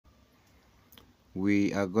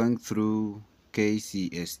We are going through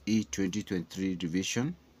k.c.s.e 2023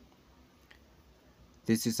 revision.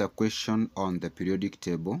 This is a question on the periodic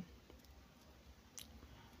table.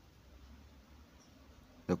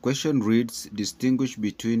 The question reads, distinguish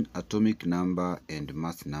between atomic number and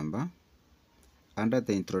mass number. Under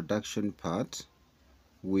the introduction part,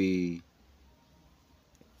 we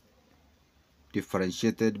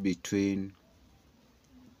differentiated between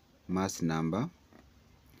mass number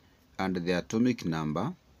and the atomic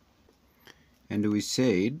number, and we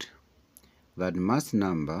said that mass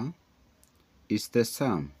number is the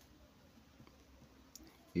sum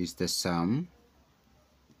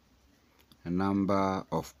number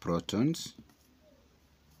of protons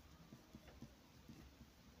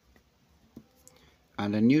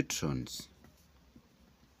and neutrons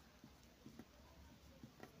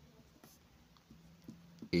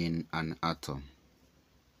in an atom,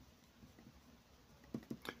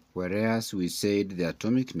 whereas we said the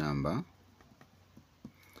atomic number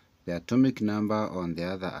on the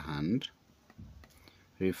other hand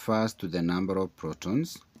refers to the number of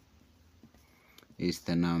protons, is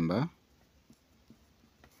the number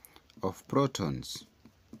of protons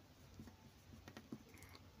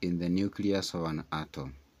in the nucleus of an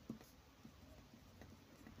atom.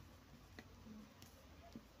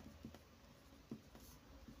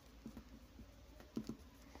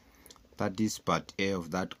 That is part A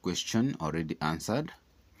of that question, already answered.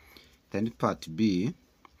 Then part B,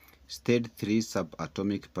 state 3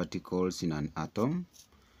 subatomic particles in an atom.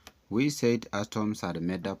 We said atoms are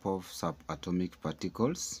made up of subatomic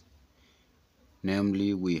particles.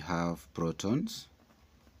 Namely, we have protons,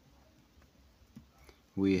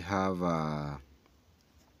 we have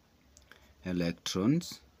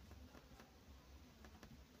electrons,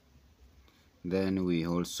 then we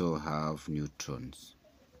also have neutrons.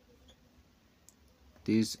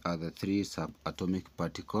 These are the 3 subatomic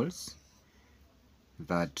particles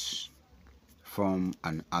that form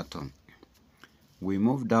an atom. We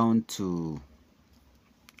move down to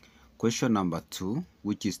question number 2,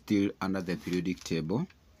 which is still under the periodic table.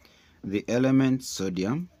 The elements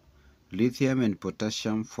sodium, lithium, and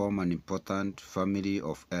potassium form an important family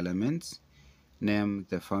of elements. Name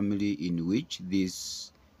the family in which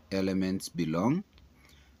these elements belong.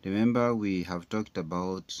 Remember, we have talked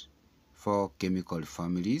about 4 chemical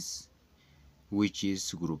families, which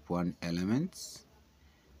is group 1 elements,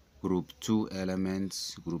 group 2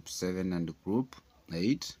 elements, group 7 and group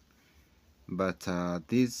 8. But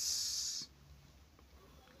these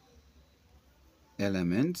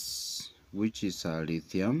elements, which is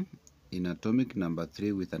lithium in atomic number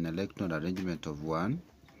 3 with an electron arrangement of 1,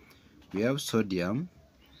 we have sodium,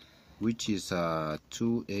 which is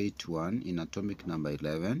 281 in atomic number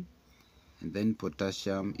 11, and then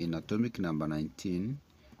potassium in atomic number 19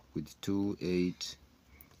 with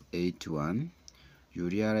 2881. You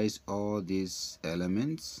realize all these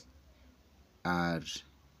elements are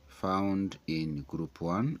found in group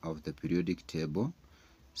 1 of the periodic table,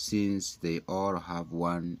 since they all have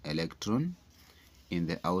 1 electron in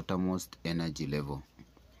the outermost energy level.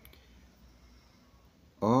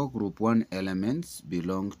 All group 1 elements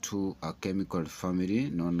belong to a chemical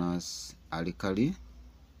family known as alkali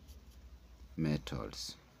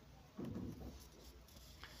metals.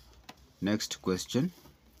 Next question,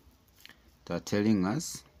 they are telling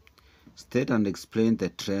us, state and explain the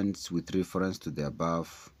trends with reference to the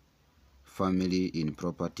above family in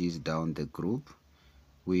properties down the group.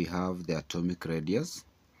 We have the atomic radius.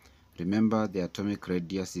 Remember, the atomic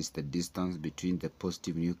radius is the distance between the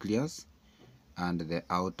positive nucleus and the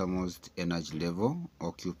outermost energy level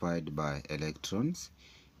occupied by electrons.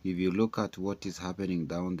 If you look at what is happening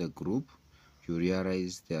down the group, you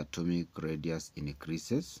realize the atomic radius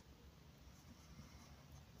increases.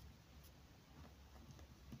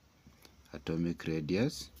 Atomic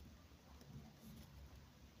radius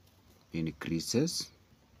increases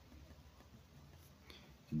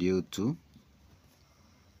due to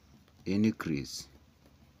increase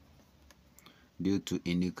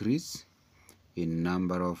in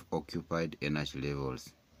number of occupied energy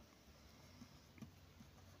levels.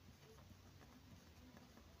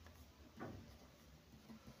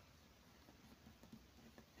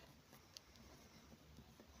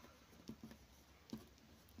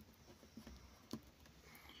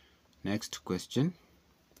 Next question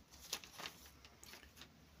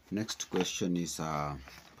is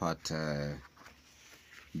part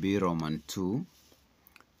B, Roman 2.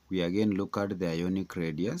 We again look at the ionic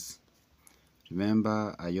radius.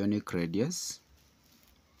 Remember, ionic radius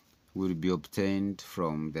will be obtained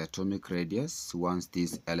from the atomic radius once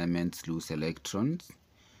these elements lose electrons.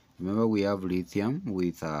 Remember, we have lithium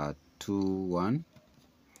with 2,1.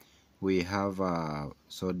 We have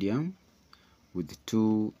sodium with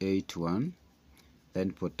 2,8,1.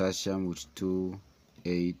 Then potassium with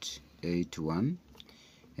 2,8,8,1.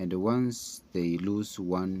 And once they lose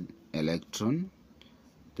one electron,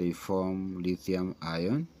 they form lithium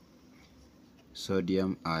ion,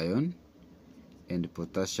 sodium ion, and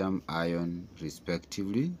potassium ion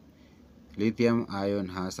respectively. Lithium ion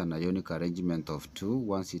has an ionic arrangement of 2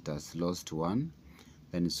 once it has lost 1.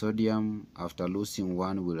 Then sodium, after losing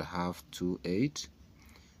 1, will have 2,8.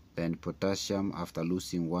 Then potassium, after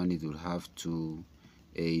losing 1, it will have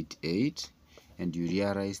 2,8,8. And you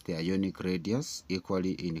realize the ionic radius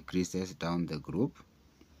equally increases down the group.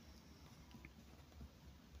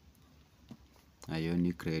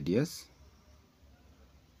 Ionic radius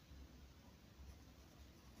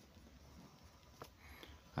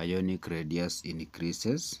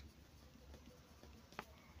increases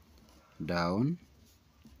down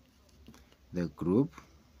the group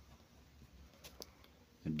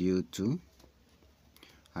due to,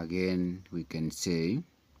 again we can say,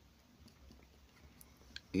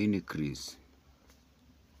 increase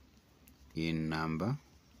in number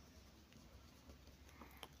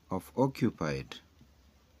of occupied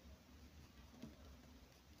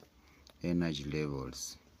energy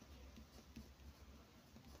levels.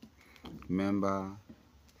 Remember,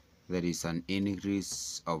 there is an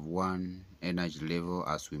increase of one energy level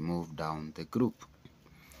as we move down the group.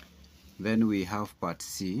 Then we have part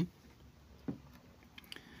C.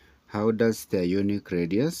 How does the ionic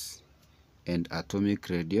radius and atomic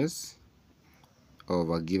radius of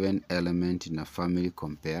a given element in a family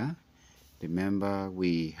compare? Remember,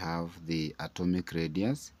 we have the atomic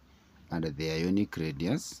radius and the ionic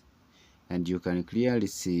radius, and you can clearly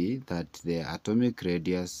see that the atomic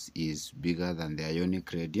radius is bigger than the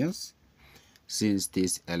ionic radius, since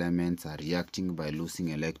these elements are reacting by losing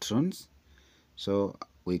electrons. So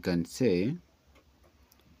we can say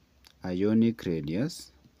ionic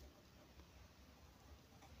radius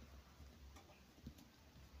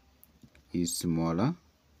is smaller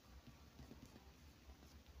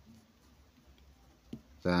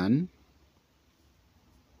than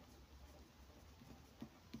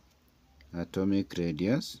atomic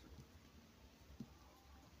radius.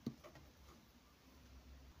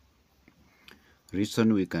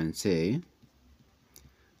 Reason we can say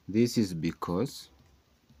this is because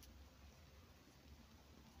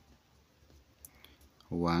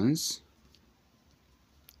once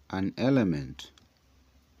an element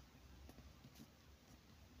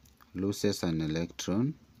loses an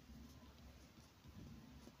electron,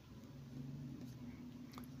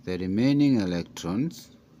 the remaining electrons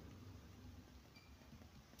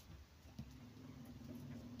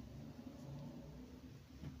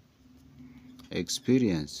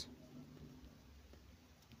experience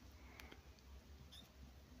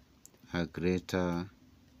a greater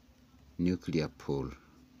nuclear pull,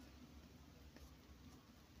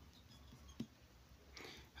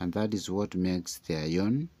 and that is what makes the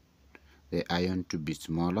ion to be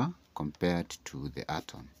smaller compared to the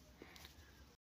atom.